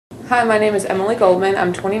Hi, my name is Emily Goldman.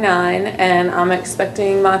 I'm 29 and I'm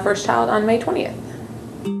expecting my first child on May 20th.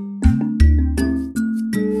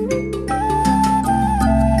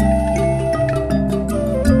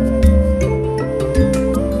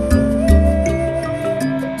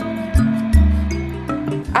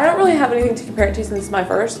 I don't really have anything to compare it to since my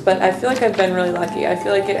first, but I feel like I've been really lucky. I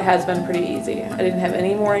feel like it has been pretty easy. I didn't have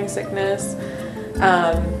any morning sickness.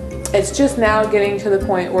 It's just now getting to the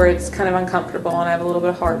point where it's kind of uncomfortable and I have a little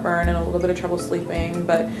bit of heartburn and a little bit of trouble sleeping,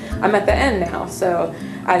 but I'm at the end now, so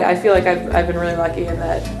I feel like I've been really lucky in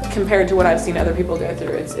that compared to what I've seen other people go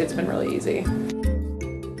through, it's been really easy.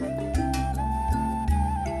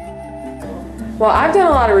 Well, I've done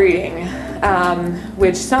a lot of reading,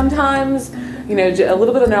 which sometimes, you know, a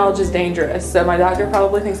little bit of knowledge is dangerous, so my doctor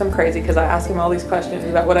probably thinks I'm crazy because I ask him all these questions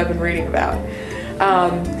about what I've been reading about.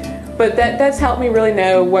 But that's helped me really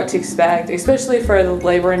know what to expect, especially for the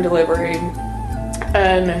labor and delivery,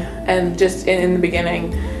 and just in the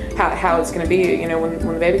beginning, how it's going to be, you know, when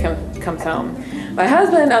the baby comes home. My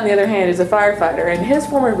husband, on the other hand, is a firefighter, and his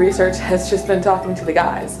form of research has just been talking to the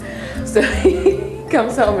guys. So he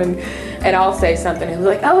comes home and I'll say something, and he's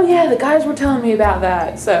like, "Oh yeah, the guys were telling me about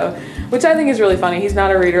that." So, which I think is really funny. He's not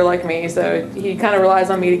a reader like me, so he kind of relies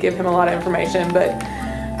on me to give him a lot of information, but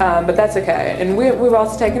that's okay. And we've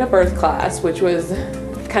also taken a birth class, which was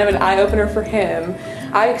kind of an eye-opener for him.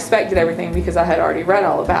 I expected everything because I had already read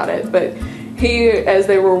all about it, but he, as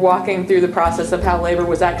they were walking through the process of how labor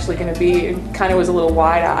was actually going to be, kind of was a little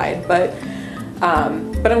wide-eyed. But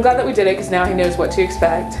I'm glad that we did it because now he knows what to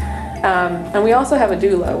expect. And we also have a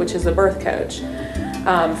doula, which is a birth coach,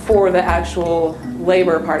 for the actual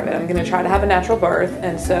labor part of it. I'm going to try to have a natural birth,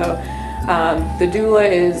 and so the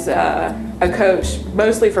doula is a coach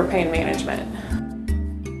mostly for pain management.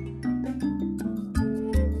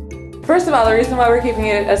 First of all, the reason why we're keeping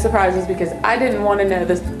it a surprise is because I didn't want to know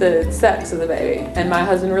the sex of the baby, and my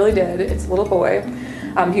husband really did. It's a little boy.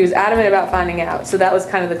 He was adamant about finding out, so that was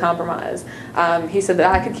kind of the compromise. He said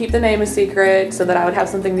that I could keep the name a secret so that I would have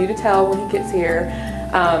something new to tell when he gets here,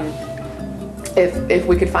 if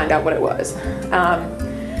we could find out what it was.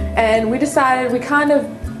 And we decided, we kind of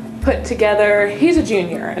put together, he's a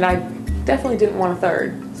junior, and I definitely didn't want a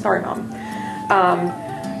third. Sorry, Mom.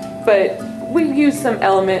 But we used some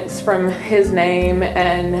elements from his name,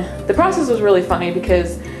 and the process was really funny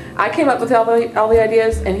because I came up with all the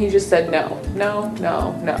ideas, and he just said no, no,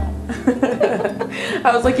 no, no.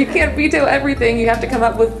 I was like, you can't veto everything. You have to come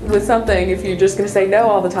up with something if you're just going to say no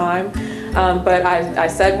all the time. But I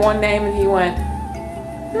said one name, and he went,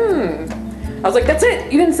 I was like, that's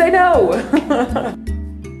it. You didn't say no.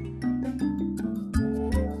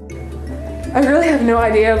 I really have no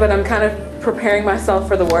idea, but I'm kind of preparing myself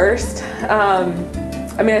for the worst. I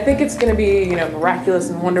mean, I think it's going to be, you know, miraculous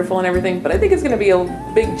and wonderful and everything, but I think it's going to be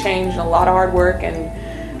a big change and a lot of hard work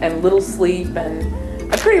and little sleep, and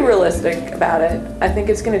I'm pretty realistic about it. I think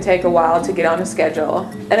it's going to take a while to get on a schedule,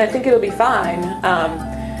 and I think it'll be fine.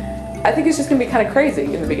 I think it's just going to be kind of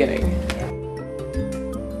crazy in the beginning.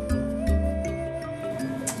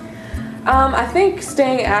 I think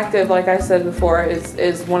staying active, like I said before,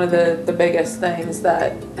 is one of the biggest things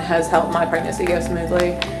that has helped my pregnancy go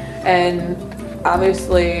smoothly. And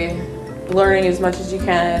obviously learning as much as you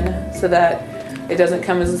can so that it doesn't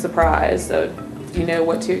come as a surprise, so you know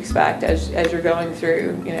what to expect as you're going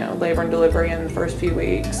through, you know, labor and delivery in the first few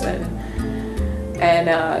weeks. And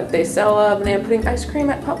they sell banana pudding ice cream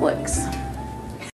at Publix.